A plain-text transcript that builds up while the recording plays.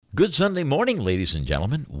Good Sunday morning, ladies and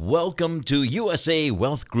gentlemen. Welcome to USA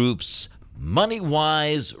Wealth Group's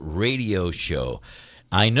MoneyWise radio show.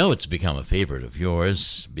 I know it's become a favorite of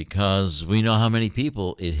yours because we know how many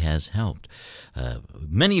people it has helped.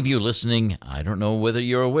 Many of you listening, I don't know whether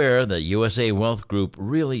you're aware that USA Wealth Group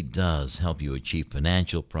really does help you achieve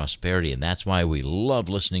financial prosperity, and that's why we love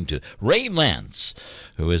listening to Ray Lance,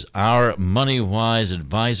 who is our MoneyWise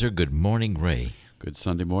advisor. Good morning, Ray. Good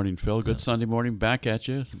Sunday morning, Phil. Good Sunday morning back at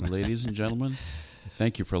you, ladies and gentlemen.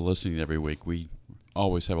 Thank you for listening every week. We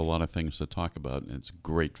always have a lot of things to talk about, and it's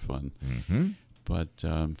great fun. Mm-hmm. But,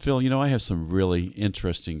 Phil, I have some really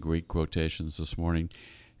interesting Greek quotations this morning,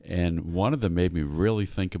 and one of them made me really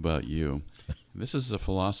think about you. This is a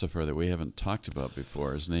philosopher that we haven't talked about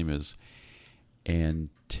before. His name is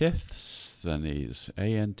Antisthenes,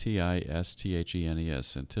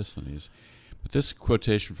 Antisthenes, Antisthenes. But this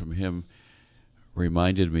quotation from him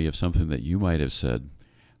reminded me of something that you might have said.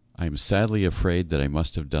 I am sadly afraid that I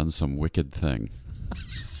must have done some wicked thing.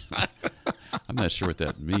 I'm not sure what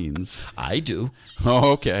that means. I do.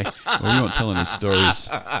 Oh, okay. Well, you won't tell any stories.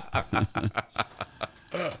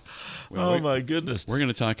 My goodness. We're going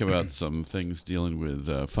to talk about some things dealing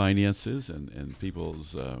with finances and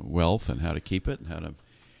people's wealth and how to keep it and how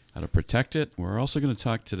to protect it. We're also going to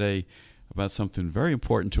talk today about something very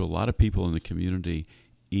important to a lot of people in the community,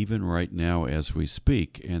 even right now as we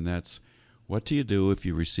speak, and that's what do you do if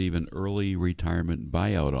you receive an early retirement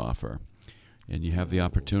buyout offer and you have the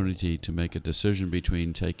opportunity to make a decision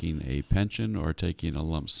between taking a pension or taking a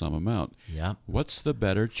lump sum amount. Yeah. What's the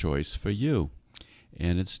better choice for you?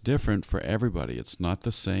 And it's different for everybody. It's not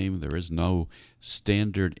the same. There is no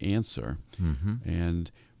standard answer. Mm-hmm. And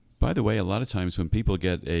by the way, a lot of times when people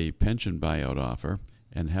get a pension buyout offer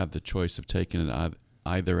and have the choice of taking it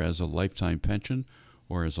either as a lifetime pension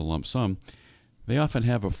or as a lump sum, they often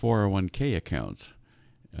have a 401k account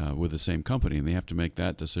with the same company, and they have to make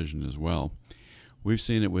that decision as well. We've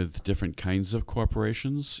seen it with different kinds of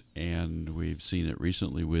corporations, and we've seen it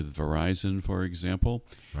recently with Verizon, for example.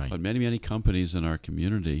 Right. But many, many companies in our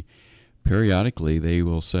community, periodically, they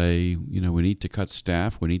will say, we need to cut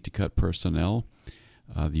staff, we need to cut personnel.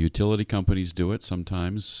 The utility companies do it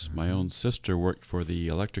sometimes. My own sister worked for the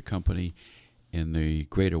electric company in the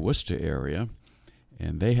greater Worcester area,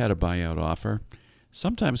 and they had a buyout offer.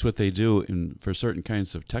 Sometimes what they do for certain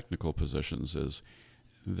kinds of technical positions is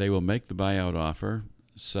they will make the buyout offer,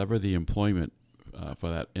 sever the employment for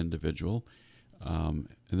that individual, and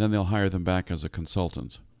then they'll hire them back as a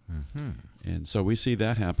consultant. Mm-hmm. And so we see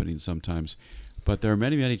that happening sometimes. But there are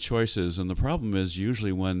many, many choices, and the problem is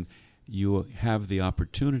usually when you have the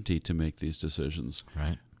opportunity to make these decisions,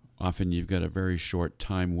 Right. often you've got a very short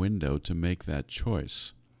time window to make that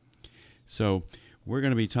choice. So we're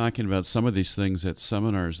going to be talking about some of these things at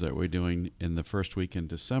seminars that we're doing in the first week in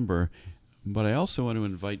December. But I also want to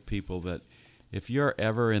invite people that if you're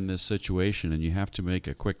ever in this situation and you have to make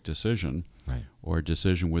a quick decision, Right. or a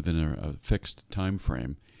decision within a fixed time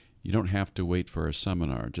frame, you don't have to wait for a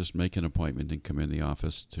seminar. Just make an appointment and come in the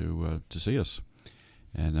office to see us.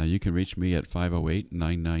 And you can reach me at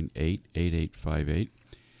 508-998-8858.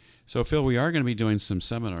 So, Phil, we are going to be doing some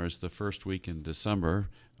seminars the first week in December.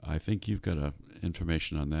 I think you've got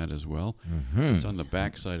information on that as well. Mm-hmm. It's on the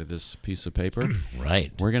back side of this piece of paper.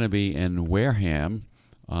 Right. We're going to be in Wareham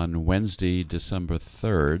on Wednesday, December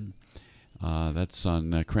 3rd. That's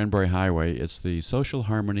on Cranberry Highway. It's the Social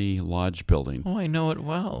Harmony Lodge building. Oh, I know it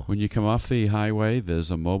well. When you come off the highway, there's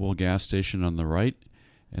a mobile gas station on the right,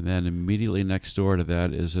 and then immediately next door to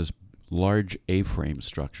that is this large A-frame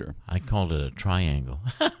structure. I called it a triangle.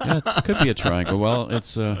 Yeah, it could be a triangle. Well,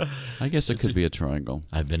 it's I guess it could be a triangle.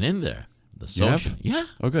 I've been in there. The You have? social. Yeah.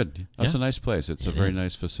 Oh, good. That's Yeah. a nice place. It's a It very is.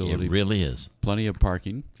 nice facility. It really is. Plenty of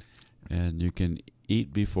parking, and you can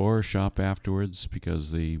eat before, shop afterwards,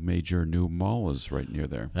 because the major new mall is right near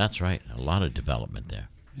there. That's right. A lot of development there.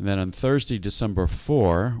 And then on Thursday, December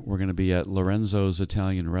 4, we're going to be at Lorenzo's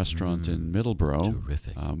Italian Restaurant in Middleborough.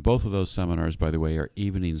 Terrific. Both of those seminars, by the way, are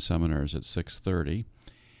evening seminars at 6:30.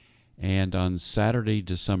 And on Saturday,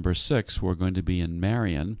 December 6, we're going to be in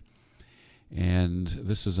Marion. And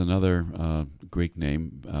this is another Greek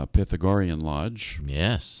name, Pythagorean Lodge,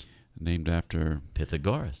 Yes. named after,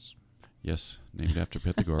 Pythagoras. yes, named after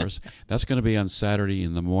Pythagoras. That's going to be on Saturday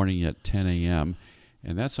in the morning at 10 a.m.,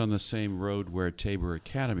 and that's on the same road where Tabor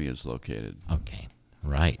Academy is located. Okay.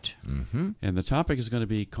 Right. Mm-hmm. And the topic is going to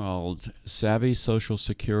be called Savvy Social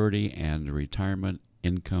Security and Retirement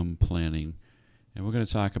Income Planning. And we're going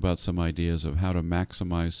to talk about some ideas of how to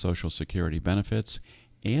maximize Social Security benefits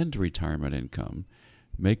and retirement income,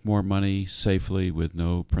 make more money safely with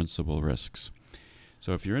no principal risks.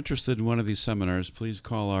 So if you're interested in one of these seminars, please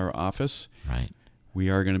call our office. Right. We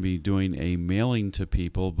are going to be doing a mailing to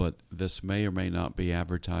people, but this may or may not be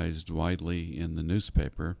advertised widely in the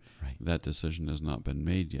newspaper. Right. That decision has not been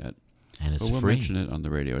made yet. And it's But we'll free. mention it on the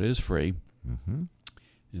radio. It is free, Mm-hmm.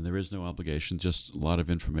 and there is no obligation, just a lot of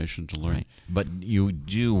information to learn. Right. But you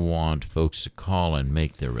do want folks to call and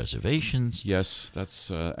make their reservations. Yes, that's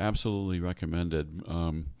absolutely recommended.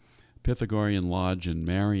 Pythagorean Lodge in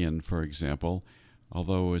Marion, for example,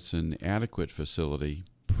 although it's an adequate facility,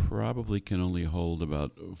 probably can only hold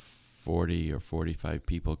about 40 or 45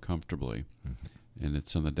 people comfortably. Mm-hmm. And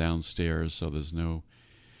it's on the downstairs, so there's no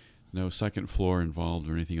second floor involved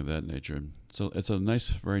or anything of that nature. So it's a nice,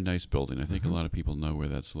 very nice building. I think a lot of people know where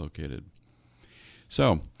that's located.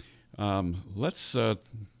 So let's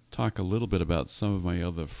talk a little bit about some of my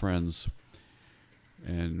other friends.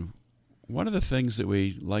 And one of the things that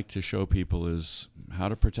we like to show people is how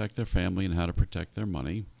to protect their family and how to protect their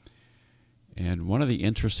money. And one of the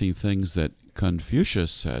interesting things that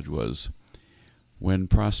Confucius said was, when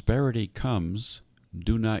prosperity comes,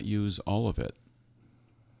 do not use all of it.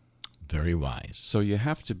 Very wise. So you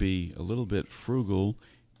have to be a little bit frugal,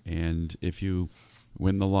 and if you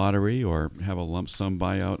win the lottery or have a lump sum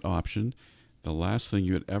buyout option, the last thing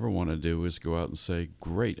you'd ever want to do is go out and say,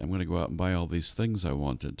 great, I'm going to go out and buy all these things I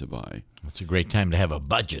wanted to buy. It's a great time to have a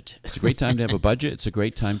budget. It's a great time to have a budget. It's a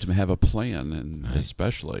great time to have a plan, and Right.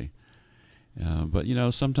 especially. But,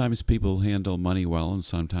 sometimes people handle money well and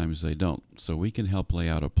sometimes they don't. So we can help lay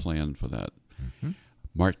out a plan for that. Mm-hmm.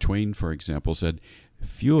 Mark Twain, for example, said,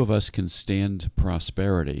 few of us can stand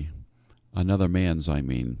prosperity. Another man's, I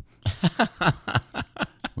mean.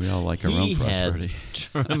 We all like our own prosperity. He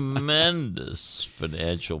had tremendous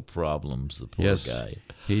financial problems, the poor Yes, guy.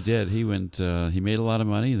 he did. He went. He made a lot of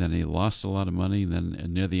money, then he lost a lot of money, then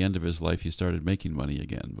near the end of his life, he started making money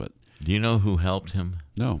again. But Do you know who helped him?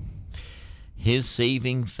 no, His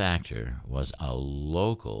saving factor was a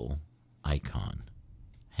local icon,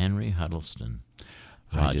 Henry Huddleston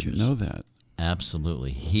Rogers. I didn't know that.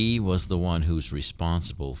 Absolutely. He was the one who's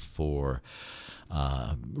responsible for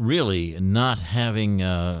really not having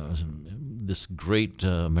this great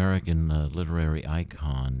American literary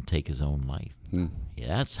icon take his own life. Yeah,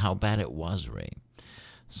 that's how bad it was, Ray.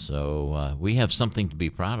 So we have something to be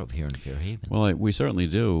proud of here in Fairhaven. Well, we certainly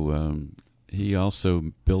do. He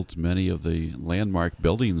also built many of the landmark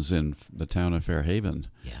buildings in the town of Fairhaven.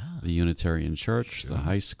 Yeah. The Unitarian Church, the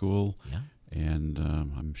high school, Yeah. and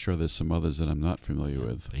I'm sure there's some others that I'm not familiar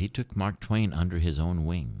with. But he took Mark Twain under his own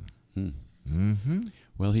wing. Mm-hmm.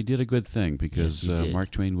 Well, he did a good thing because Yes, he did.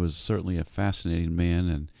 Mark Twain was certainly a fascinating man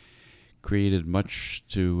and created much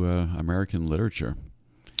to American literature.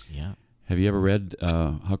 Yeah. Have you ever read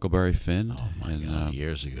Huckleberry Finn Oh, my and God.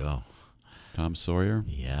 Years ago. Tom Sawyer?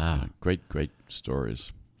 Yeah. Great, great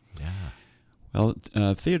stories. Yeah. Well,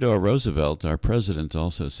 Theodore Roosevelt, our president,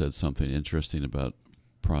 also said something interesting about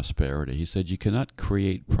prosperity. He said, you cannot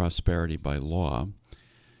create prosperity by law.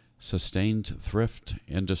 Sustained thrift,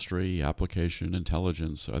 industry, application,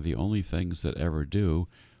 intelligence are the only things that ever do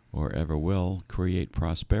or ever will create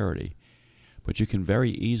prosperity. But you can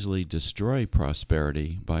very easily destroy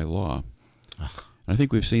prosperity by law. I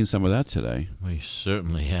think we've seen some of that today. We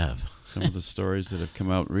certainly have. Some of the stories that have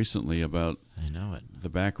come out recently about I know it. the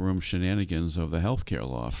backroom shenanigans of the healthcare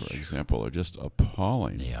law, for example, are just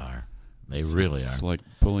appalling. They are. They really It's are. like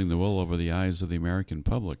pulling the wool over the eyes of the American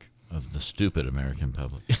public, Of the stupid American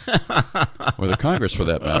public. or the Congress, for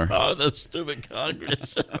that matter. Oh, the stupid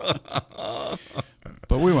Congress.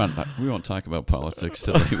 But we won't talk about politics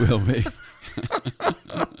today, will we?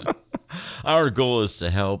 Our goal is to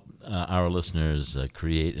help our listeners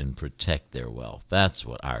create and protect their wealth. That's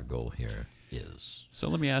what our goal here is. So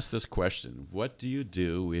let me ask this question. What do you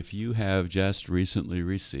do if you have just recently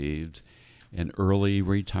received an early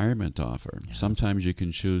retirement offer? Yeah. Sometimes you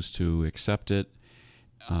can choose to accept it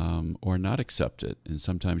or not accept it. And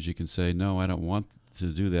sometimes you can say, no, I don't want to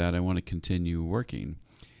do that. I want to continue working.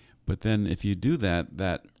 But then if you do that,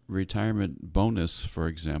 that retirement bonus, for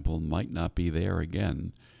example, might not be there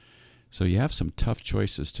again. So you have some tough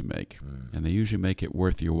choices to make. And they usually make it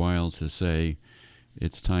worth your while to say,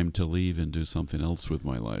 it's time to leave and do something else with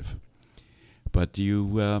my life. But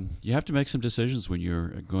you have to make some decisions when you're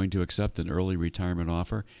going to accept an early retirement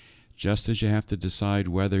offer, just as you have to decide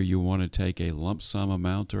whether you want to take a lump sum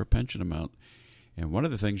amount or a pension amount. And one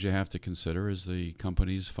of the things you have to consider is the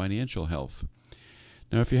company's financial health.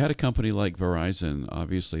 Now, if you had a company like Verizon,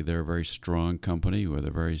 obviously they're a very strong company with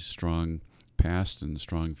a very strong past and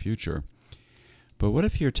strong future. But what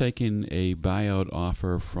if you're taking a buyout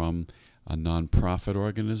offer from a nonprofit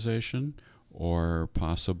organization or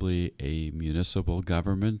possibly a municipal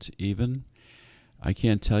government even. I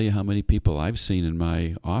can't tell you how many people I've seen in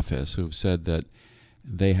my office who've said that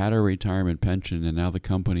they had a retirement pension and now the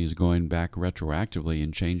company is going back retroactively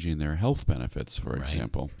and changing their health benefits, for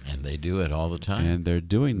example. And they do it all the time. And they're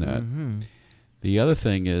doing that. The other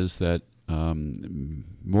thing is that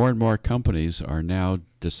more and more companies are now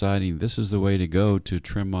deciding this is the way to go to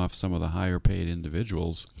trim off some of the higher paid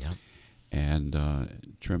individuals and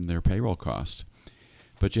trim their payroll cost.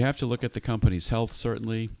 But you have to look at the company's health,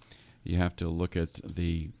 certainly. You have to look at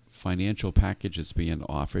the financial package that's being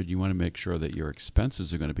offered. You want to make sure that your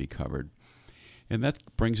expenses are going to be covered. And that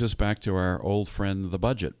brings us back to our old friend, the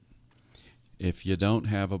budget. If you don't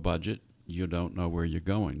have a budget, you don't know where you're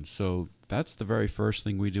going. So that's the very first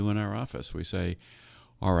thing we do in our office. We say,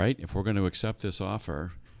 all right, if we're going to accept this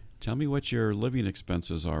offer, tell me what your living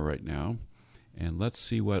expenses are right now, and let's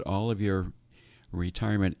see what all of your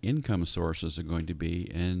retirement income sources are going to be,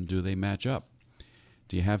 and do they match up?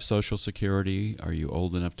 Do you have Social Security? Are you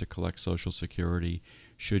old enough to collect Social Security?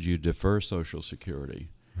 Should you defer Social Security?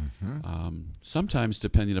 Sometimes,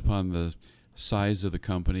 depending upon the size of the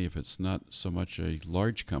company, if it's not so much a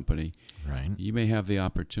large company, you may have the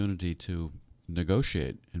opportunity to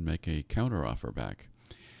negotiate and make a counteroffer back.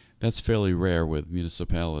 That's fairly rare with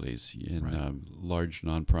municipalities and large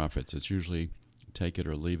nonprofits. It's usually take it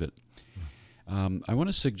or leave it. I want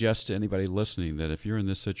to suggest to anybody listening that if you're in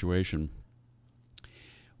this situation,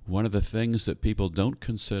 one of the things that people don't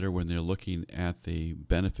consider when they're looking at the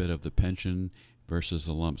benefit of the pension versus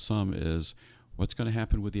the lump sum is what's going to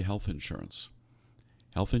happen with your health insurance.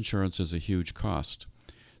 Health insurance is a huge cost.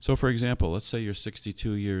 So, for example, let's say you're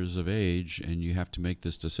 62 years of age and you have to make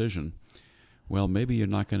this decision. Well, maybe you're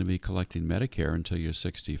not going to be collecting Medicare until you're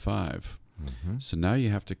 65. So now you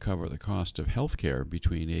have to cover the cost of health care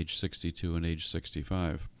between age 62 and age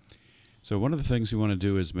 65. So one of the things we want to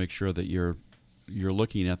do is make sure that you're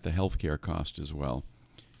looking at the health care cost as well.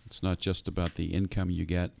 It's not just about the income you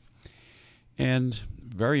get. And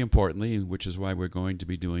very importantly, which is why we're going to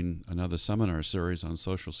be doing another seminar series on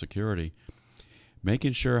Social Security,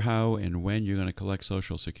 making sure how and when you're going to collect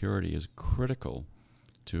Social Security is critical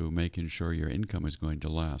to making sure your income is going to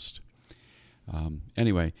last.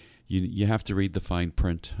 Anyway, you have to read the fine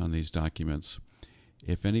print on these documents.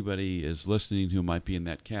 If anybody is listening who might be in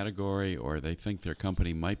that category or they think their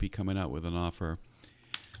company might be coming out with an offer,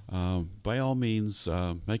 by all means,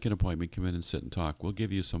 make an appointment, come in and sit and talk. We'll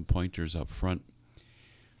give you some pointers up front.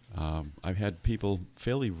 I've had people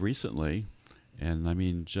fairly recently, and I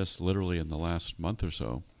mean just literally in the last month or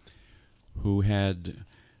so, who had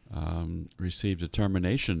received a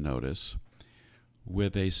termination notice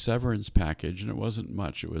with a severance package, and it wasn't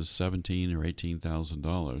much. It was $17,000 or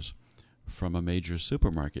 $18,000 from a major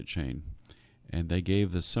supermarket chain, and they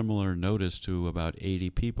gave the similar notice to about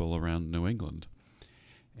 80 people around New England.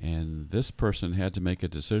 And this person had to make a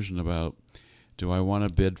decision about, do I want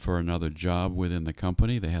to bid for another job within the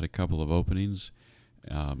company? They had a couple of openings,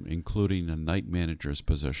 including a night manager's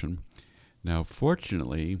position. Now,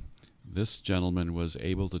 fortunately, this gentleman was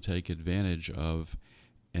able to take advantage of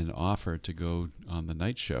an offer to go on the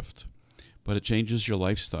night shift, but it changes your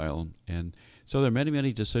lifestyle. And so there are many,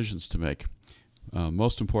 many decisions to make.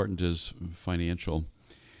 Most important is financial.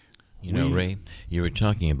 You know, Ray, you were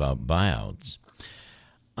talking about buyouts.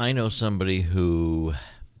 I know somebody who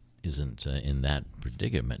isn't in that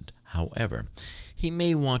predicament. However, he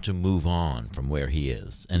may want to move on from where he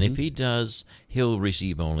is. And if he does, he'll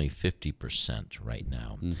receive only 50% right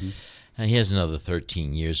now. And he has another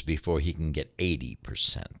 13 years before he can get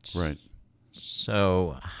 80%. Right.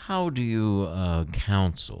 So how do you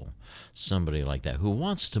counsel somebody like that who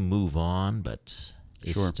wants to move on but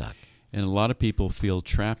is stuck? And a lot of people feel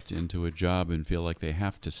trapped into a job and feel like they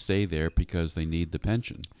have to stay there because they need the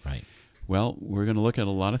pension. Right. Well, we're going to look at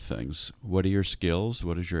a lot of things. What are your skills?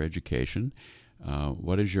 What is your education?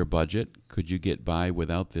 What is your budget? Could you get by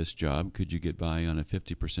without this job? Could you get by on a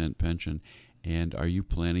 50% pension? And are you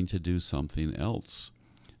planning to do something else?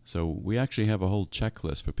 So we actually have a whole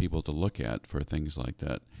checklist for people to look at for things like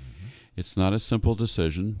that. It's not a simple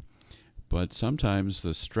decision, but sometimes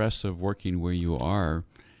the stress of working where you are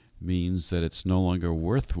means that it's no longer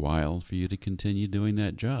worthwhile for you to continue doing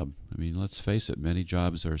that job. I mean, let's face it, many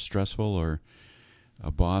jobs are stressful, or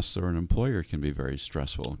a boss or an employer can be very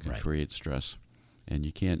stressful, can create stress, and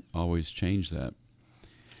you can't always change that.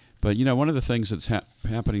 But, you know, one of the things that's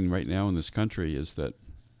happening right now in this country is that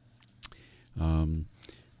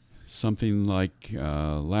something like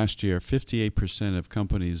last year, 58% of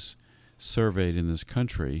companies surveyed in this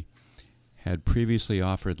country had previously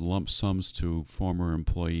offered lump sums to former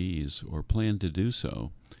employees or planned to do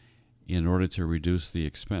so in order to reduce the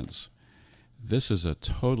expense. This is a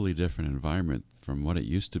totally different environment from what it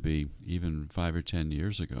used to be even 5 or 10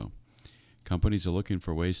 years ago. Companies are looking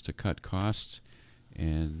for ways to cut costs,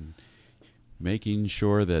 and making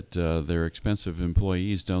sure that their expensive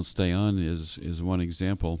employees don't stay on is one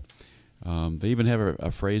example. They even have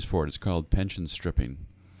a phrase for it. It's called pension stripping.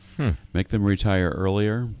 Make them retire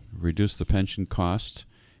earlier, reduce the pension cost,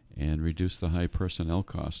 and reduce the high personnel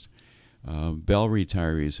cost. Bell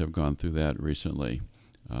retirees have gone through that recently.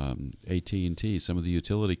 AT&T, some of the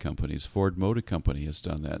utility companies, Ford Motor Company has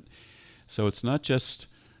done that. So it's not just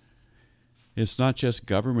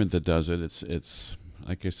government that does it. It's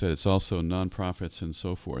like I said, it's also nonprofits and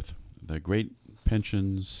so forth. The great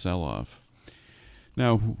pension sell-off.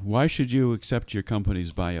 Now, why should you accept your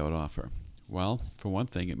company's buyout offer? Well, for one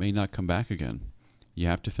thing, it may not come back again. You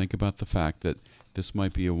have to think about the fact that this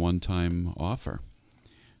might be a one-time offer.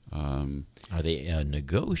 Are they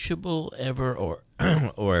negotiable ever, or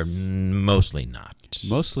or mostly not?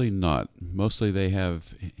 Mostly not. Mostly they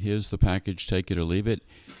have, here's the package, take it or leave it.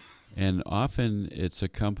 And often it's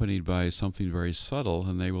accompanied by something very subtle,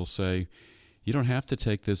 and they will say, you don't have to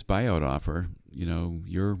take this buyout offer. You know,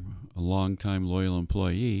 you're a long-time loyal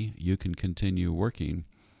employee. You can continue working,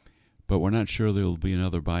 but we're not sure there will be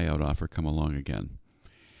another buyout offer come along again.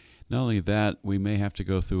 Not only that, we may have to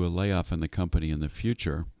go through a layoff in the company in the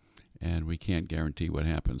future, and we can't guarantee what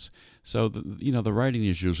happens. So, the writing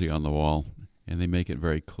is usually on the wall, and they make it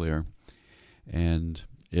very clear. And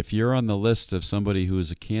if you're on the list of somebody who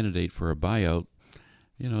is a candidate for a buyout,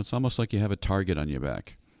 it's almost like you have a target on your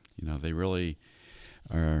back. They really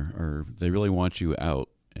they really want you out.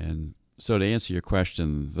 And so to answer your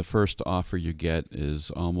question, the first offer you get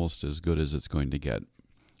is almost as good as it's going to get.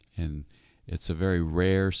 And it's a very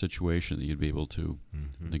rare situation that you'd be able to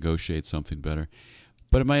negotiate something better.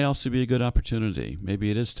 But it might also be a good opportunity.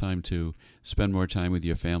 Maybe it is time to spend more time with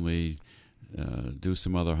your family, do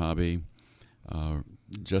some other hobby.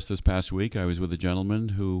 Just this past week, I was with a gentleman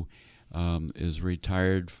who is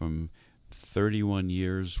retired from 31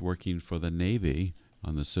 years working for the Navy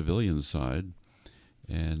on the civilian side.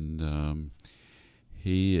 And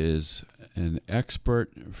he is an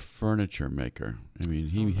expert furniture maker. I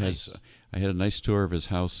mean, I had a nice tour of his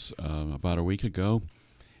house about a week ago.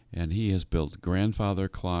 And he has built grandfather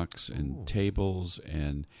clocks and tables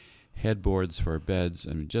and headboards for beds,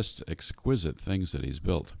 and just exquisite things that he's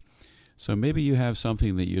built. So maybe you have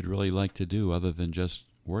something that you'd really like to do other than just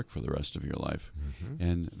work for the rest of your life.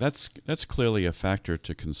 And that's clearly a factor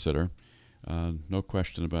to consider. No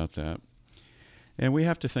question about that. And we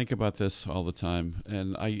have to think about this all the time.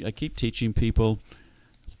 And I keep teaching people,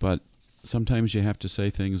 but sometimes you have to say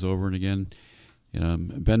things over and again.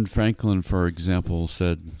 Ben Franklin, for example,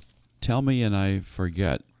 said, "Tell me and I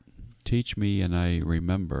forget. Teach me and I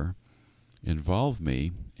remember. Involve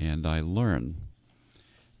me and I learn."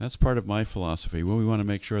 That's part of my philosophy. Well, we want to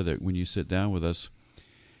make sure that when you sit down with us,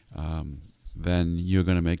 then you're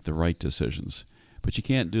going to make the right decisions. But you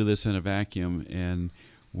can't do this in a vacuum, and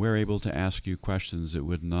we're able to ask you questions that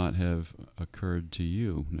would not have occurred to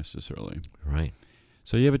you necessarily. Right.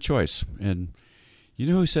 So you have a choice. And you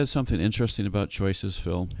know who said something interesting about choices,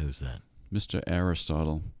 Phil? Who's that? Mr.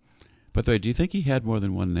 Aristotle. By the way, do you think he had more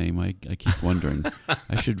than one name? I keep wondering.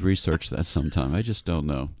 I should research that sometime. I just don't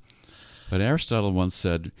know. But Aristotle once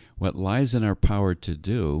said, what lies in our power to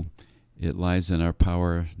do, it lies in our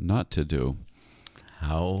power not to do.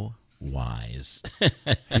 How wise.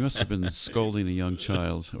 He must have been scolding a young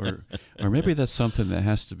child. Or maybe that's something that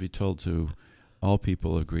has to be told to all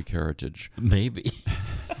people of Greek heritage. Maybe.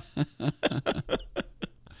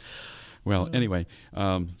 Well, anyway,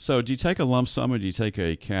 so do you take a lump sum or do you take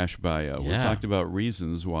a cash buyout? Yeah. We talked about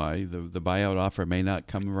reasons why the buyout offer may not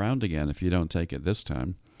come around again if you don't take it this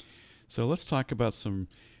time. So let's talk about some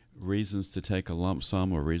reasons to take a lump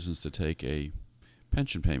sum or reasons to take a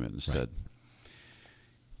pension payment instead. Right.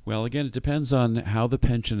 Well, again, it depends on how the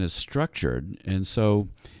pension is structured. And so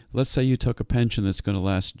let's say you took a pension that's going to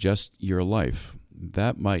last just your life.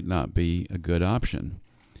 That might not be a good option.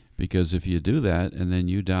 Because if you do that and then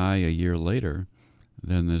you die a year later,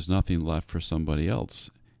 then there's nothing left for somebody else.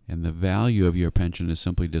 And the value of your pension is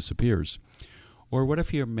simply disappears. Or what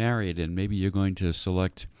if you're married and maybe you're going to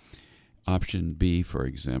select option B, for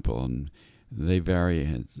example, and they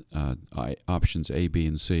vary options A, B,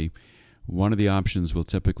 and C. One of the options will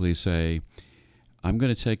typically say, I'm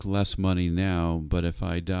going to take less money now, but if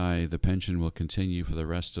I die, the pension will continue for the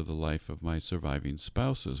rest of the life of my surviving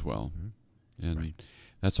spouse as well. Mm-hmm. And right.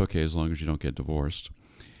 That's okay as long as you don't get divorced.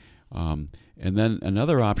 And then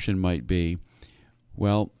another option might be,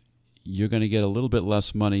 well, you're going to get a little bit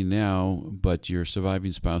less money now, but your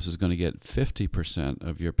surviving spouse is going to get 50%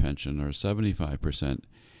 of your pension or 75%.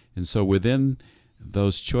 And so within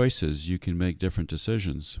those choices, you can make different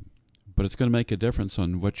decisions. But it's going to make a difference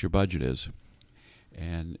on what your budget is.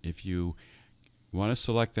 And if you want to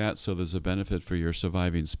select that so there's a benefit for your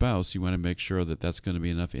surviving spouse, you want to make sure that that's going to be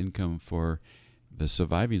enough income for the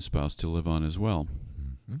surviving spouse to live on as well.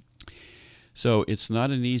 Mm-hmm. So it's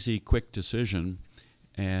not an easy, quick decision.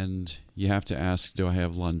 And you have to ask, do I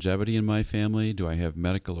have longevity in my family? Do I have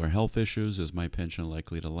medical or health issues? Is my pension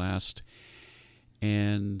likely to last?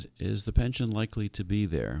 And is the pension likely to be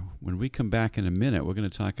there? When we come back in a minute, we're going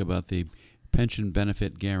to talk about the Pension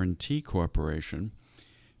Benefit Guaranty Corporation,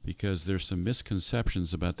 because there's some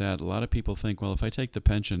misconceptions about that. A lot of people think, well, if I take the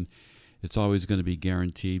pension, it's always going to be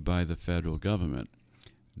guaranteed by the federal government.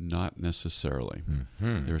 Not necessarily.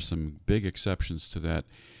 Mm-hmm. There are some big exceptions to that.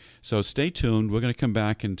 So stay tuned. We're going to come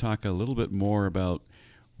back and talk a little bit more about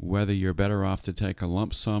whether you're better off to take a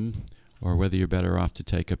lump sum or whether you're better off to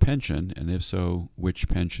take a pension, and if so, which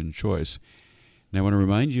pension choice. Now, I want to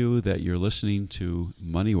remind you that you're listening to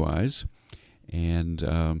MoneyWise,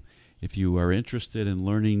 and if you are interested in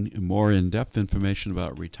learning more in-depth information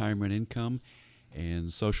about retirement income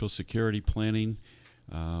and Social Security planning,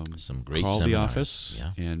 some great call seminars. The office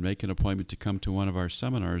and make an appointment to come to one of our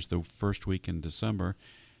seminars the first week in December.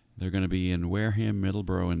 They're going to be in Wareham,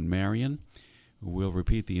 Middleborough, and Marion. We'll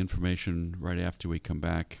repeat the information right after we come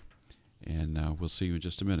back, and we'll see you in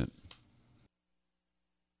just a minute.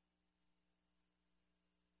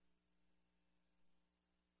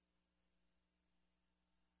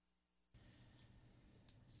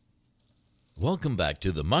 Welcome back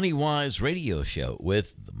to the MoneyWise Radio Show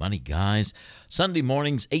with the Money Guys. Sunday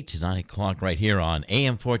mornings, 8 to 9 o'clock, right here on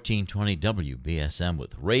AM 1420 WBSM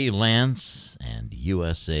with Ray Lance and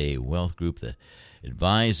USA Wealth Group that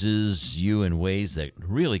advises you in ways that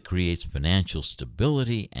really creates financial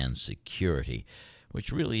stability and security,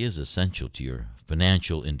 which really is essential to your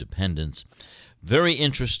financial independence. Very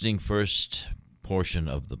interesting first portion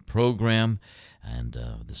of the program. And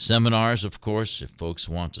the seminars, of course, if folks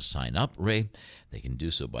want to sign up, Ray, they can do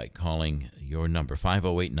so by calling your number,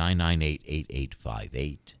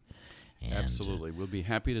 508-998-8858. Absolutely. We'll be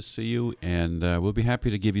happy to see you, and we'll be happy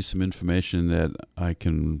to give you some information that I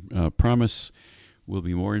can promise will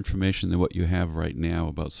be more information than what you have right now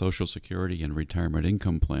about Social Security and retirement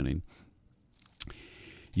income planning.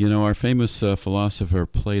 You know, our famous philosopher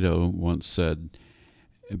Plato once said,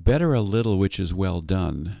 "Better a little which is well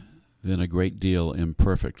done than a great deal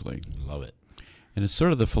imperfectly." Love it. And it's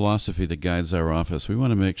sort of the philosophy that guides our office. We want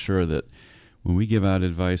to make sure that when we give out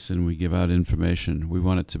advice and we give out information, we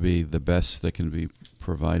want it to be the best that can be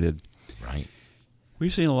provided. Right.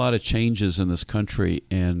 We've seen a lot of changes in this country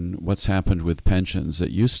in what's happened with pensions. It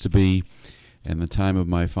used to be, in the time of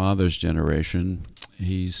my father's generation,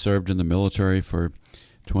 he served in the military for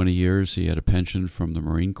 20 years. He had a pension from the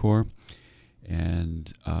Marine Corps.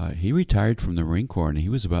 And he retired from the Marine Corps, and he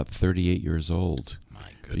was about 38 years old. My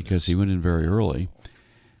goodness. Because he went in very early.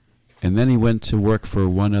 And then he went to work for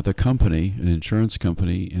one other company, an insurance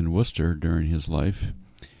company in Worcester during his life.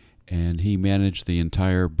 And he managed the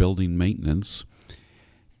entire building maintenance.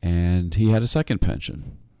 And he had a second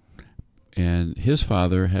pension. And his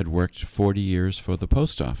father had worked 40 years for the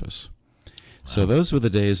post office. Wow. So those were the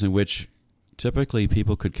days in which typically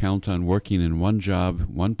people could count on working in one job,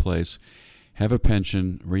 one place, have a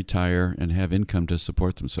pension, retire, and have income to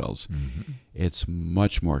support themselves. Mm-hmm. It's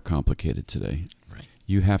much more complicated today. Right.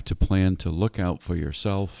 You have to plan to look out for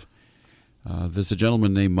yourself. There's a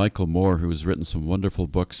gentleman named Michael Moore who has written some wonderful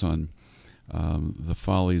books on the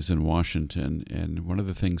follies in Washington. And one of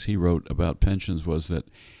the things he wrote about pensions was that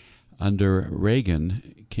under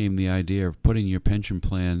Reagan came the idea of putting your pension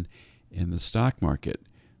plan in the stock market,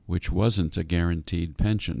 which wasn't a guaranteed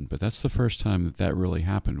pension. But that's the first time that that really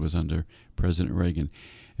happened, was under President Reagan.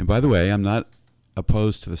 And by the way, I'm not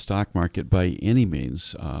opposed to the stock market by any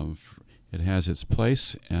means. It has its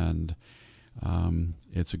place, and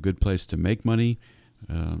it's a good place to make money.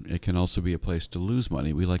 It can also be a place to lose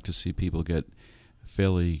money. We like to see people get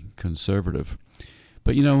fairly conservative.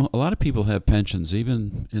 But, you know, a lot of people have pensions,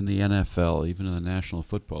 even in the NFL, even in the National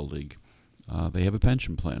Football League. They have a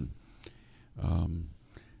pension plan.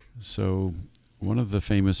 So one of the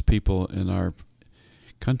famous people in our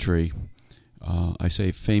country, I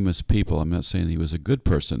say famous people, I'm not saying he was a good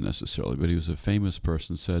person necessarily, but he was a famous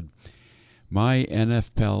person, said, my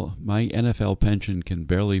NFL pension can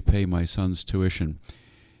barely pay my son's tuition.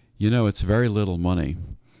 You know, it's very little money.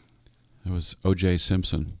 It was O.J.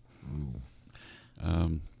 Simpson.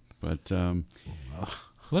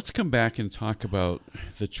 Let's come back and talk about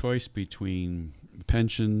the choice between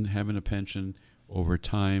having a pension over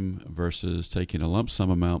time versus taking a lump sum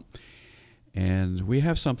amount. And we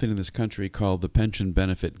have something in this country called the Pension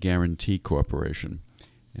Benefit Guaranty Corporation.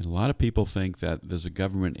 And a lot of people think that there's a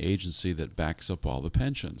government agency that backs up all the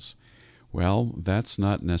pensions. Well, that's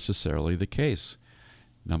not necessarily the case,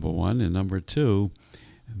 number one. And number two,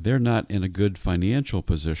 they're not in a good financial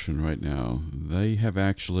position right now. They have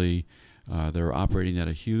actually, they're operating at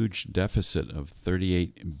a huge deficit of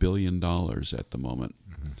 $38 billion at the moment.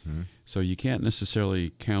 Mm-hmm. So you can't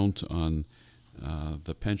necessarily count on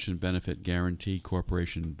the Pension Benefit Guaranty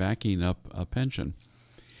Corporation backing up a pension.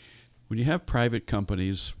 When you have private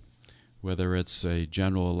companies, whether it's a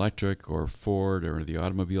General Electric or Ford or the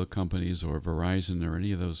automobile companies or Verizon or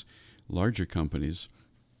any of those larger companies,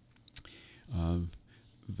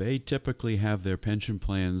 they typically have their pension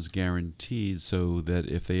plans guaranteed so that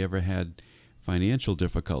if they ever had financial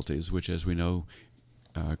difficulties, which as we know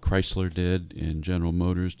Chrysler did and General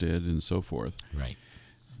Motors did and so forth, right,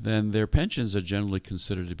 then their pensions are generally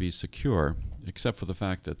considered to be secure, except for the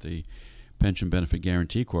fact that the Pension Benefit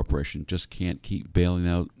Guaranty Corporation just can't keep bailing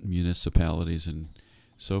out municipalities and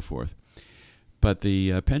so forth. But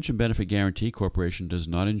the Pension Benefit Guaranty Corporation does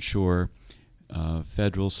not insure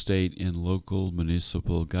federal, state, and local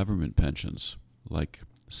municipal government pensions, like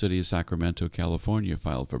City of Sacramento, California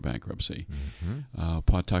filed for bankruptcy. Mm-hmm.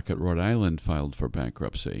 Pawtucket, Rhode Island filed for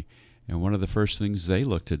bankruptcy. And one of the first things they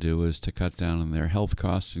look to do is to cut down on their health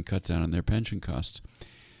costs and cut down on their pension costs.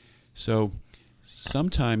 So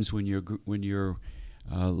sometimes when you're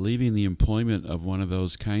leaving the employment of one of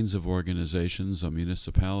those kinds of organizations, a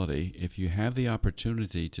municipality, if you have the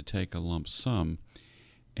opportunity to take a lump sum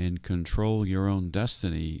and control your own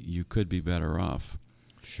destiny, you could be better off.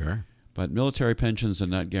 Sure. But military pensions are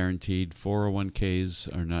not guaranteed.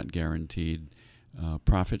 401ks are not guaranteed.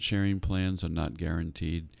 Profit-sharing plans are not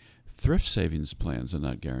guaranteed. Thrift savings plans are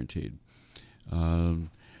not guaranteed.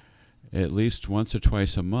 At least once or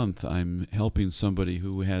twice a month, I'm helping somebody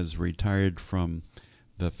who has retired from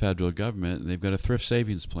the federal government, and they've got a thrift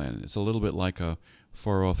savings plan. It's a little bit like a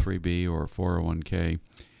 403B or a 401k.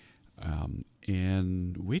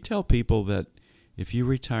 And we tell people that if you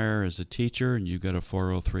retire as a teacher and you've got a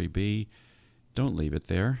 403B, don't leave it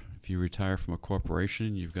there. If you retire from a corporation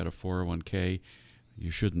and you've got a 401k,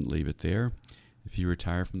 you shouldn't leave it there. If you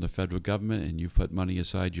retire from the federal government and you've put money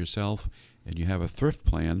aside yourself and you have a thrift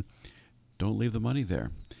plan, don't leave the money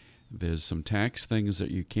there. There's some tax things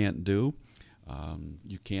that you can't do.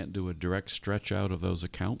 You can't do a direct stretch out of those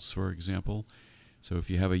accounts, for example. So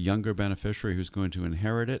if you have a younger beneficiary who's going to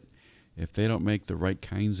inherit it, if they don't make the right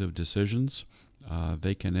kinds of decisions,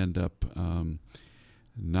 they can end up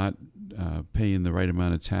not paying the right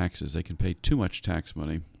amount of taxes. They can pay too much tax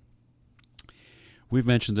money. We've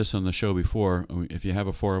mentioned this on the show before. If you have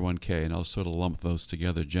a 401k, and I'll sort of lump those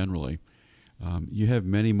together generally, you have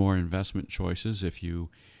many more investment choices if you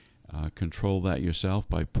control that yourself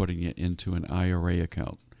by putting it into an IRA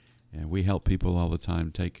account. And we help people all the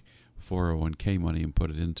time take 401k money and put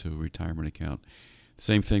it into a retirement account.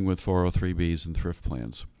 Same thing with 403bs and thrift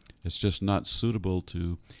plans. It's just not suitable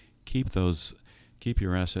to keep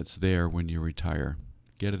your assets there when you retire.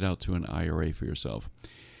 Get it out to an IRA for yourself.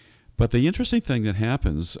 But the interesting thing that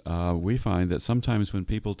happens, we find that sometimes when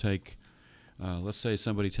people take, let's say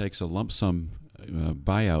somebody takes a lump sum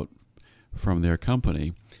buyout from their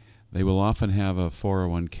company, they will often have a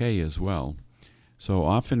 401k as well. So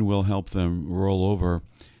often we'll help them roll over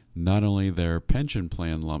not only their pension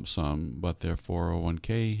plan lump sum, but their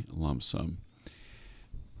 401k lump sum.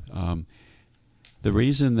 The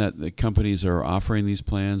reason that the companies are offering these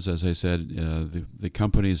plans, as I said, the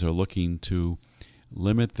companies are looking to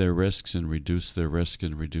limit their risks and reduce their risk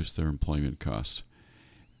and reduce their employment costs.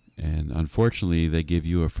 And unfortunately, they give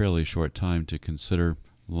you a fairly short time to consider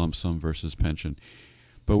lump sum versus pension.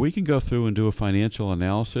 But we can go through and do a financial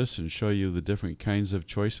analysis and show you the different kinds of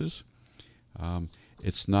choices.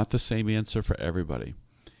 It's not the same answer for everybody.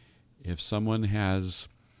 If someone has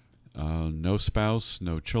no spouse,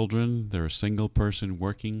 no children, they're a single person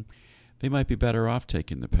working, they might be better off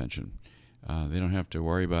taking the pension. They don't have to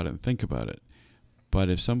worry about it and think about it. But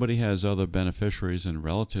if somebody has other beneficiaries and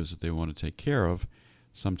relatives that they want to take care of,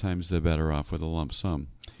 sometimes they're better off with a lump sum.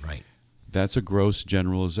 Right. That's a gross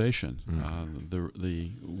generalization. Mm-hmm.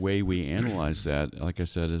 The way we analyze that, like I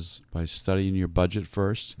said, is by studying your budget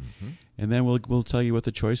first, Mm-hmm. and then we'll tell you what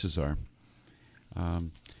the choices are.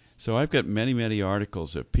 So I've got many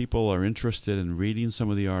articles. If people are interested in reading some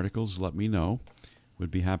of the articles, let me know. Would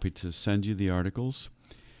be happy to send you the articles.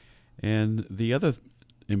 And the other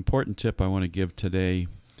important tip I want to give today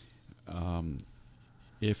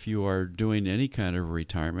if you are doing any kind of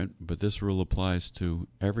retirement, but this rule applies to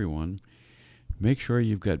everyone, make sure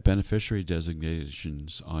you've got beneficiary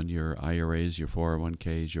designations on your IRAs, your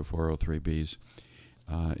 401ks, your 403bs.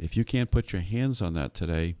 If you can't put your hands on that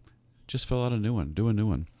today, just fill out a new one, do a new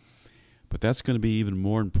one. But that's going to be even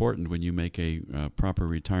more important when you make a proper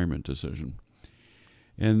retirement decision.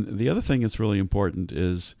 And the other thing that's really important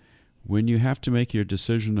is when you have to make your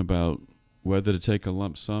decision about whether to take a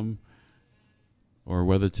lump sum or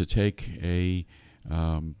whether to take a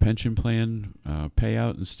pension plan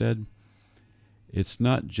payout instead, it's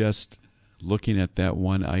not just looking at that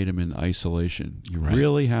one item in isolation. You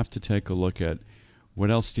really have to take a look at what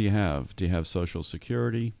else do you have? Do you have Social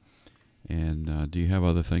Security? And do you have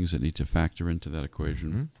other things that need to factor into that equation?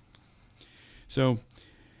 Mm-hmm. So,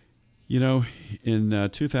 in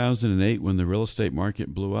 2008, when the real estate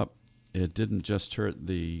market blew up, it didn't just hurt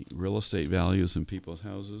the real estate values in people's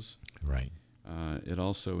houses. Right. It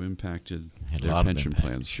also impacted Had a their lot pension of impact.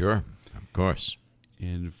 plans. Sure, of course.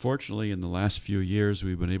 And fortunately, in the last few years,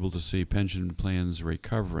 we've been able to see pension plans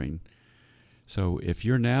recovering. So if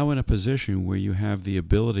you're now in a position where you have the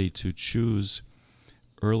ability to choose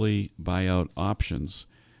early buyout options,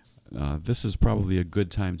 this is probably a good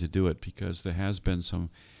time to do it because there has been some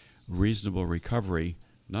reasonable recovery,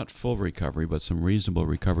 not full recovery, but some reasonable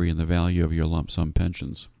recovery in the value of your lump sum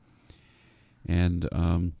pensions.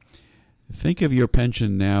 And think of your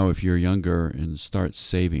pension now if you're younger and start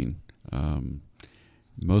saving.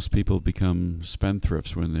 Most people become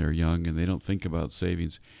spendthrifts when they're young and they don't think about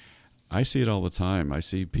savings. I see it all the time. I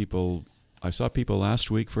saw people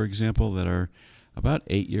last week, for example, that are about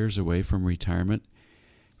 8 years away from retirement,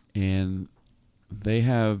 and they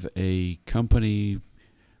have a company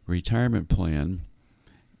retirement plan,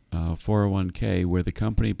 401k, where the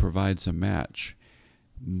company provides a match,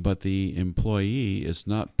 but the employee is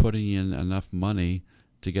not putting in enough money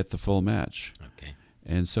to get the full match. Okay.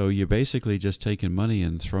 And so you're basically just taking money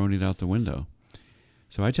and throwing it out the window.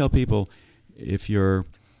 So I tell people, if your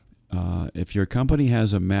company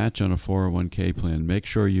has a match on a 401k plan, make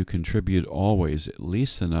sure you contribute always at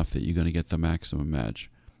least enough that you're going to get the maximum match.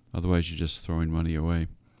 Otherwise, you're just throwing money away.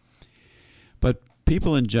 But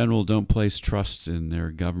people in general don't place trust in their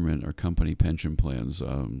government or company pension plans.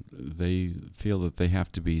 They feel that they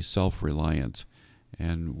have to be self-reliant,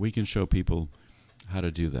 and we can show people how to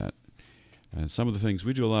do that. And some of the things,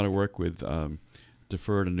 we do a lot of work with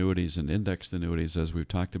deferred annuities and indexed annuities, as we've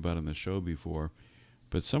talked about in the show before.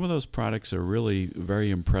 But some of those products are really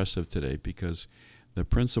very impressive today because the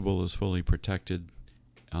principal is fully protected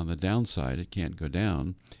on the downside. It can't go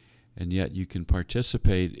down. And yet you can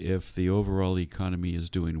participate if the overall economy is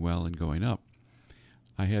doing well and going up.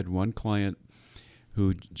 I had one client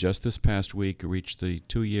who just this past week reached the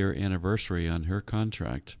 2-year anniversary on her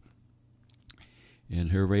contract.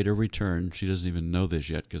 And her rate of return, she doesn't even know this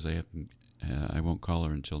yet because I won't call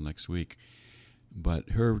her until next week.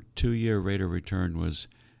 But her 2-year rate of return was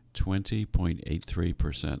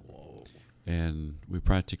 20.83%. Whoa. And we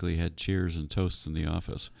practically had cheers and toasts in the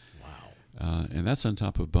office. Wow. And that's on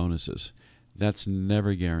top of bonuses. That's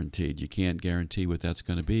never guaranteed. You can't guarantee what that's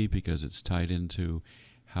going to be because it's tied into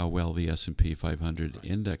how well the S&P 500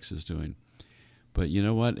 index is doing. But you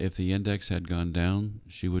know what? If the index had gone down,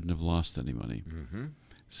 she wouldn't have lost any money. Mm-hmm.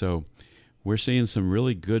 So we're seeing some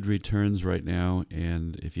really good returns right now,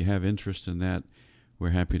 and if you have interest in that, we're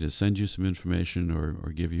happy to send you some information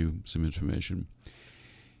or give you some information.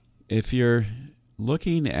 If you're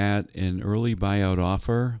looking at an early buyout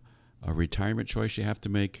offer, a retirement choice you have to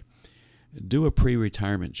make, do a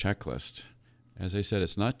pre-retirement checklist. As I said,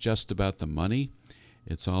 it's not just about the money.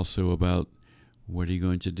 It's also about what are you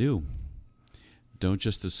going to do. Don't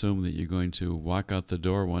just assume that you're going to walk out the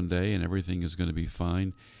door one day and everything is going to be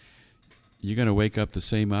fine. You're going to wake up the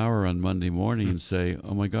same hour on Monday morning and say,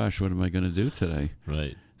 oh my gosh, what am I going to do today?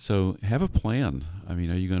 Right. So have a plan. I mean,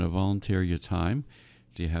 are you going to volunteer your time?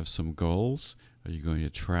 Do you have some goals? Are you going to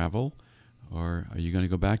travel? Or are you going to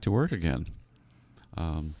go back to work again?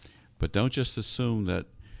 But don't just assume that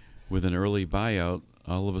with an early buyout,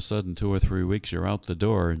 all of a sudden 2 or 3 weeks you're out the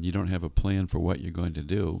door and you don't have a plan for what you're going to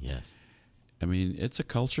do. Yes. I mean, it's a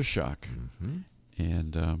culture shock. Mm-hmm.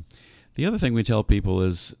 And the other thing we tell people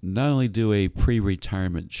is not only do a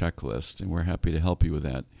pre-retirement checklist, and we're happy to help you with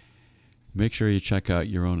that, make sure you check out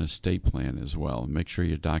your own estate plan as well. Make sure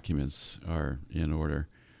your documents are in order.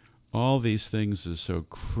 All these things are so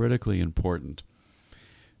critically important.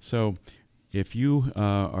 So if you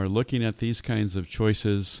are looking at these kinds of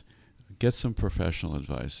choices, get some professional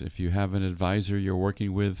advice. If you have an advisor you're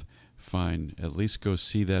working with, fine. At least go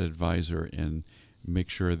see that advisor and make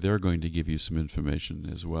sure they're going to give you some information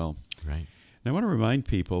as well. Right. And I want to remind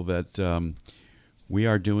people that we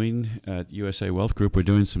are doing at USA Wealth Group, we're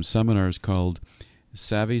doing some seminars called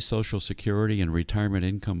Savvy Social Security and Retirement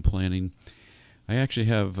Income Planning. I actually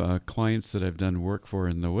have clients that I've done work for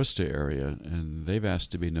in the Worcester area, and they've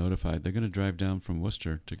asked to be notified. They're going to drive down from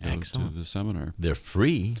Worcester to go Excellent. to the seminar. They're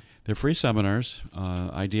free. They're free seminars,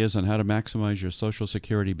 ideas on how to maximize your Social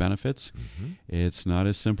Security benefits. Mm-hmm. It's not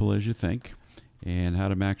as simple as you think, and how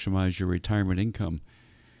to maximize your retirement income.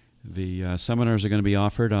 The seminars are going to be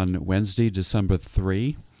offered on Wednesday, December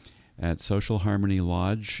 3 at Social Harmony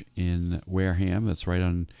Lodge in Wareham. That's right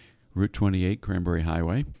on Route 28, Cranberry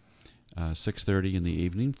Highway. 6:30 in the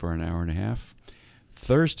evening for an hour and a half.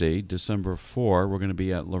 Thursday, December 4, we're going to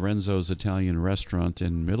be at Lorenzo's Italian Restaurant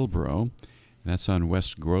in Middleborough. That's on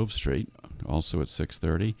West Grove Street, also at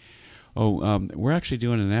 6:30. We're actually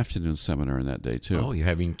doing an afternoon seminar on that day, too. Oh, you're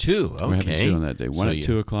having two. Okay. We're having two on that day. One So at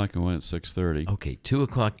 2 o'clock and one at 6:30. Okay, 2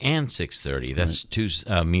 o'clock and 6:30. That's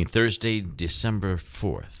Thursday, December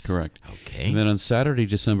 4th. Correct. Okay. And then on Saturday,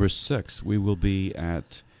 December 6th, we will be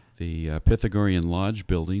at the Pythagorean Lodge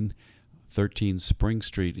building, 13 Spring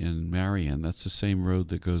Street in Marion. That's the same road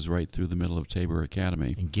that goes right through the middle of Tabor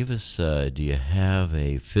Academy. And give us, do you have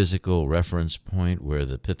a physical reference point where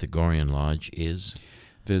the Pythagorean Lodge is?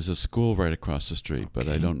 There's a school right across the street, but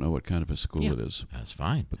I Okay. don't know what kind of a school it is. That's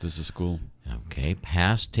fine. But there's a school. Okay,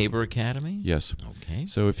 past Tabor Academy? Yes. Okay.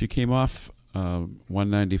 So if you came off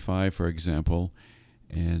 195, for example,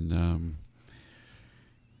 and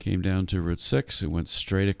came down to Route 6, it went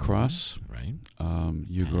straight across. Right.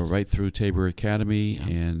 You go right through Tabor Academy, Yeah.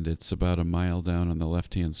 and it's about a mile down on the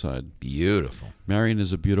left-hand side. Beautiful. Marion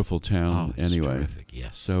is a beautiful town it's anyway. terrific,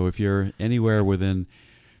 yes. So if you're anywhere within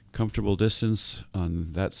comfortable distance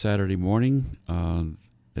on that Saturday morning,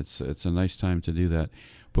 it's a nice time to do that.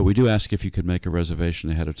 But we do ask if you could make a reservation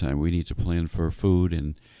ahead of time. We need to plan for food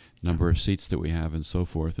and number of seats that we have and so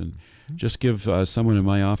forth. And just give someone in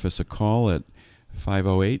my office a call at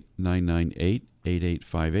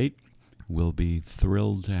 508-998-8858. We'll be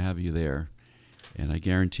thrilled to have you there. And I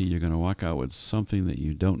guarantee you're going to walk out with something that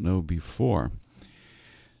you don't know before.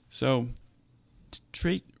 So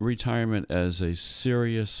treat retirement as a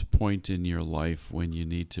serious point in your life when you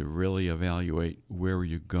need to really evaluate where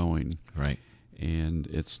you're going. Right. And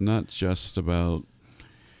it's not just about,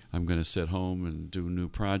 I'm going to sit home and do new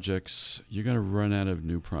projects. You're going to run out of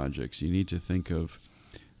new projects. You need to think of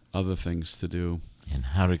other things to do. And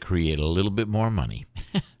how to create a little bit more money.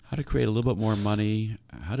 How to create a little bit more money,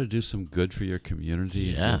 how to do some good for your community,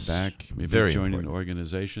 Yes. and give back, maybe Very join important. an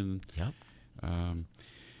organization. Yep.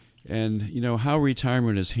 And, how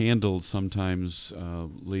retirement is handled sometimes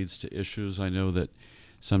leads to issues. I know that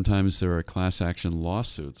sometimes there are class action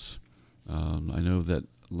lawsuits. I know that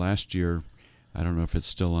last year, I don't know if it's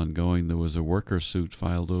still ongoing, there was a worker suit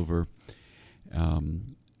filed over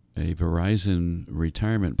a Verizon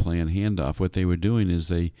retirement plan handoff. What they were doing is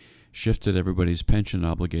they shifted everybody's pension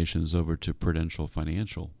obligations over to Prudential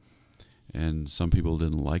Financial. And some people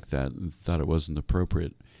didn't like that and thought it wasn't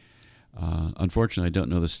appropriate. Unfortunately, I don't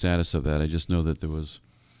know the status of that. I just know that there was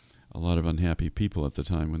a lot of unhappy people at the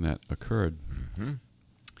time when that occurred. Mm-hmm.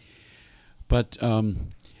 But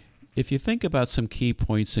if you think about some key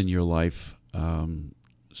points in your life,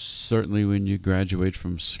 certainly when you graduate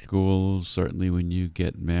from school, certainly when you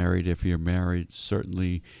get married, if you're married,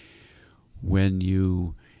 certainly when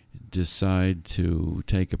you decide to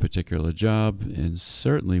take a particular job, and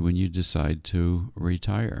certainly when you decide to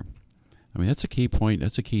retire. I mean, that's a key point.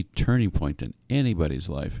 That's a key turning point in anybody's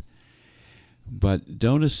life. But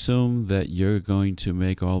don't assume that you're going to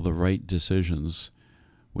make all the right decisions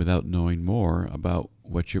without knowing more about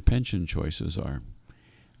what your pension choices are.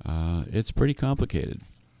 It's pretty complicated.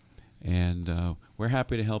 And we're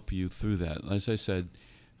happy to help you through that. As I said,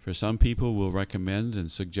 for some people, we'll recommend and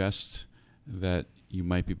suggest that you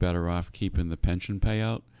might be better off keeping the pension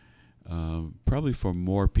payout. Probably for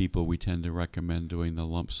more people, we tend to recommend doing the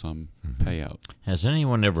lump sum payout. Has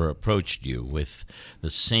anyone ever approached you with the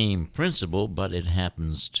same principle, but it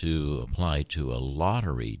happens to apply to a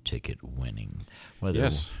lottery ticket winning? Whether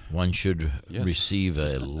Yes. one should Yes. receive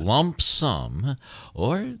a lump sum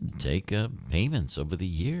or take payments over the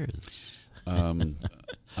years?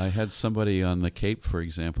 I had somebody on the Cape, for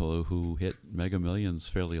example, who hit Mega Millions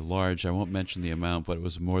fairly large. I won't mention the amount, but it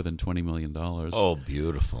was more than $20 million. Oh,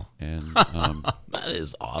 beautiful. And That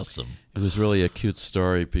is awesome. it was really a cute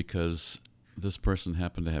story because this person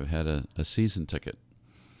happened to have had a season ticket.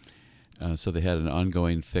 So they had an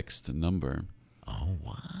ongoing fixed number. Oh,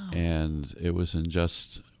 wow. And it was in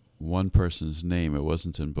just one person's name. It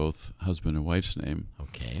wasn't in both husband and wife's name.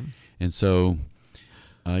 Okay. And so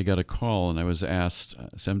I got a call and I was asked,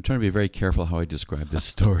 so I'm trying to be very careful how I describe this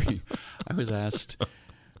story. I was asked,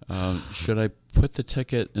 should I put the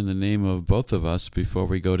ticket in the name of both of us before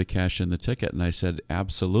we go to cash in the ticket? And I said,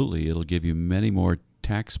 absolutely. It'll give you many more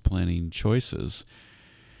tax planning choices.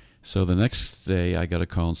 So the next day I got a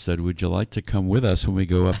call and said, would you like to come with us when we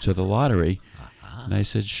go up to the lottery? And I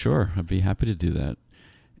said, sure, I'd be happy to do that.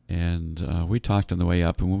 And we talked on the way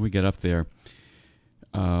up. And when we get up there,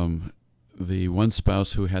 the one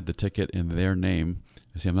spouse who had the ticket in their name,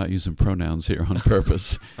 I see I'm not using pronouns here on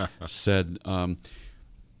purpose, said, why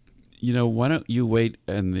don't you wait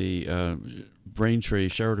in the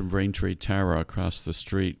Sheraton Braintree Tower across the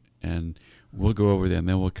street, and we'll go over there, and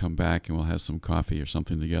then we'll come back and we'll have some coffee or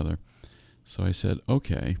something together. So I said,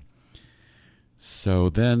 okay. So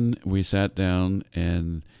then we sat down,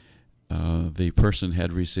 and the person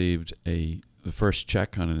had received the first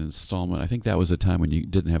check on an installment. I think that was a time when you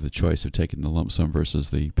didn't have the choice of taking the lump sum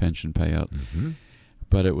versus the pension payout. Mm-hmm.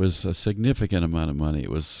 But it was a significant amount of money.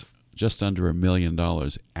 It was just under $1 million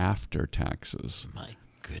after taxes. My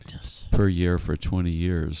goodness. Per year for 20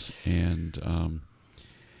 years. And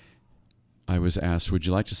I was asked, would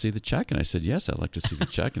you like to see the check? And I said, yes, I'd like to see the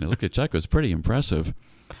check. And I looked at the check. It was pretty impressive.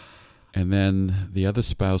 And then the other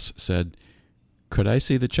spouse said, could I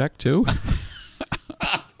see the check too?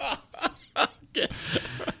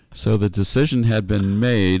 So the decision had been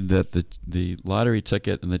made that the lottery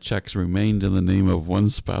ticket and the checks remained in the name of one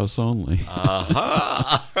spouse only.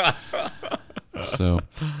 So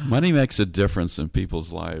money makes a difference in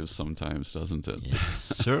people's lives sometimes, doesn't it? Yeah,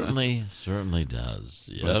 certainly does.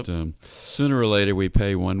 Yep. But sooner or later we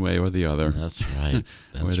pay one way or the other. That's right.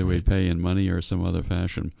 Whether we pay in money or some other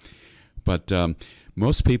fashion. But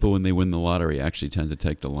most people, when they win the lottery, actually tend to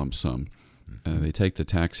take the lump sum. They take the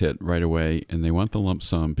tax hit right away, and they want the lump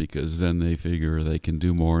sum because then they figure they can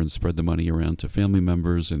do more and spread the money around to family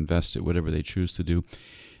members, invest it, whatever they choose to do.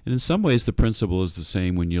 And in some ways, the principle is the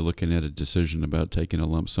same when you're looking at a decision about taking a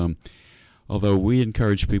lump sum. Although we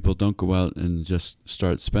encourage people, don't go out and just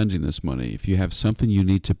start spending this money. If you have something you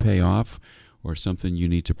need to pay off or something you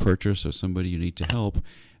need to purchase or somebody you need to help,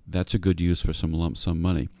 that's a good use for some lump sum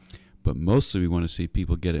money. But mostly we want to see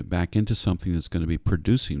people get it back into something that's going to be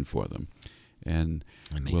producing for them. And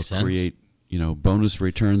we'll create, bonus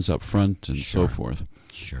returns up front and so forth.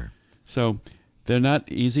 Sure. So they're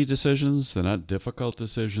not easy decisions. They're not difficult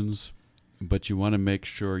decisions. But you want to make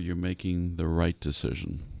sure you're making the right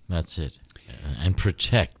decision. That's it. And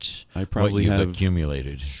protect what you've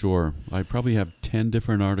accumulated. Sure. I probably have 10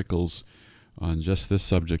 different articles on just this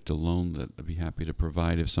subject alone that I'd be happy to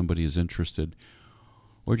provide if somebody is interested.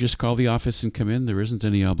 Or just call the office and come in. There isn't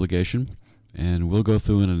any obligation. And we'll go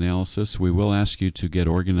through an analysis. We will ask you to get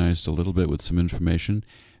organized a little bit with some information,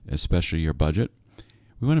 especially your budget.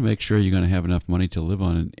 We want to make sure you're going to have enough money to live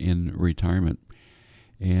on in retirement.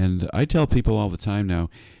 And I tell people all the time now,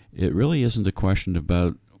 it really isn't a question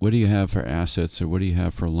about what do you have for assets or what do you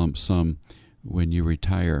have for lump sum when you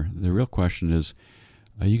retire. The real question is,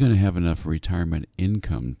 are you going to have enough retirement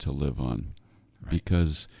income to live on? Right.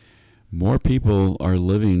 Because more people are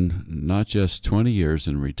living not just 20 years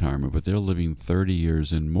in retirement, but they're living 30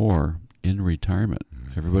 years and more in retirement.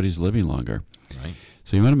 Mm-hmm. Everybody's living longer. Right.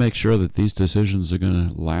 So you want to make sure that these decisions are going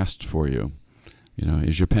to last for you.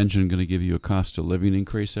 Is your pension going to give you a cost of living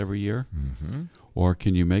increase every year? Mm-hmm. Or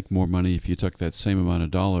can you make more money if you took that same amount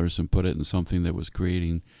of dollars and put it in something that was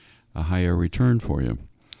creating a higher return for you?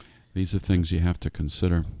 These are things you have to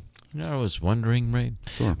consider. I was wondering, Ray.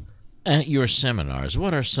 Sure. At your seminars,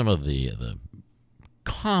 what are some of the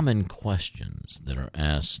common questions that are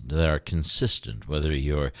asked that are consistent, whether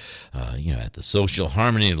you're at the Social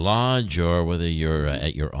Harmony Lodge or whether you're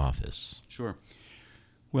at your office? Sure.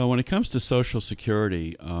 Well, when it comes to Social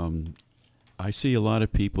Security, I see a lot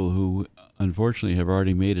of people who unfortunately have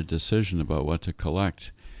already made a decision about what to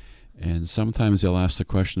collect. And sometimes they'll ask the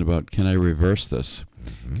question about, can I reverse this?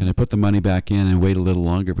 Mm-hmm. Can I put the money back in and wait a little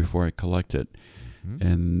longer before I collect it? Mm-hmm.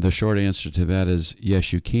 And the short answer to that is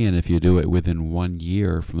yes, you can if you do it within 1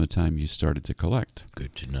 year from the time you started to collect.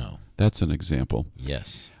 Good to know. That's an example.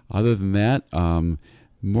 Yes. Other than that,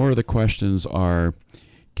 more of the questions are,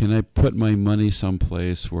 can I put my money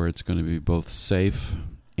someplace where it's going to be both safe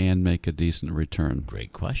and make a decent return?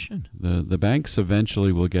 Great question. The banks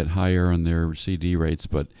eventually will get higher on their CD rates,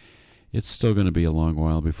 but it's still going to be a long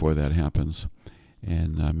while before that happens.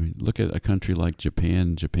 And look at a country like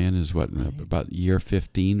Japan. Japan is about year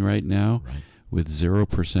 15 right now, with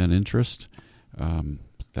 0% interest.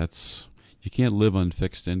 You can't live on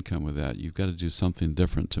fixed income with that. You've got to do something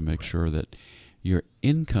different to make sure that your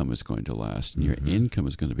income is going to last and your income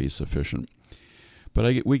is going to be sufficient.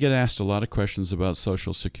 But we get asked a lot of questions about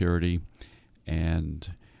Social Security, and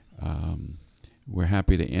we're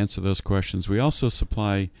happy to answer those questions. We also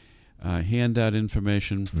supply handout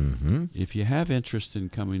information. Mm-hmm. If you have interest in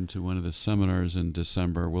coming to one of the seminars in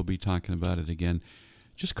December, we'll be talking about it again.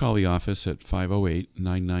 Just call the office at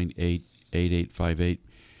 508-998-8858.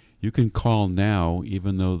 You can call now,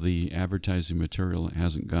 even though the advertising material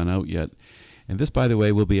hasn't gone out yet. And this, by the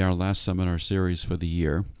way, will be our last seminar series for the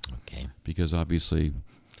year. Okay. Because obviously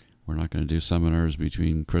we're not going to do seminars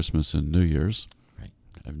between Christmas and New Year's. Right.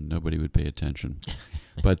 Nobody would pay attention.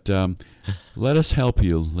 But let us help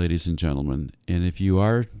you, ladies and gentlemen. And if you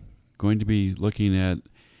are going to be looking at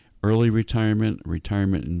early retirement,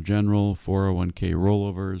 retirement in general, 401k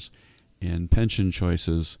rollovers, and pension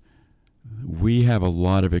choices, we have a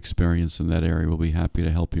lot of experience in that area. We'll be happy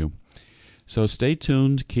to help you. So stay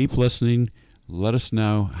tuned. Keep listening. Let us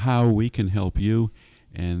know how we can help you.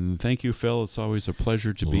 And thank you, Phil. It's always a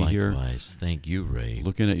pleasure to be here. Likewise. Thank you, Ray.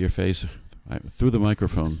 Looking at your face through the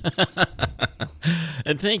microphone.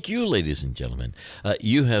 And thank you, ladies and gentlemen.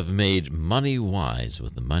 You have made Money Wise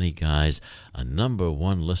with the Money Guys a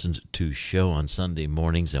 #1 listened to show on Sunday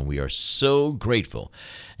mornings, and we are so grateful.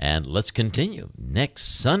 And let's continue next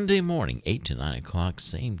Sunday morning, 8 to 9 o'clock,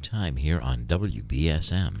 same time here on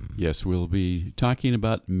WBSM. Yes, we'll be talking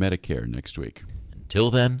about Medicare next week. Until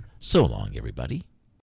then, so long, everybody.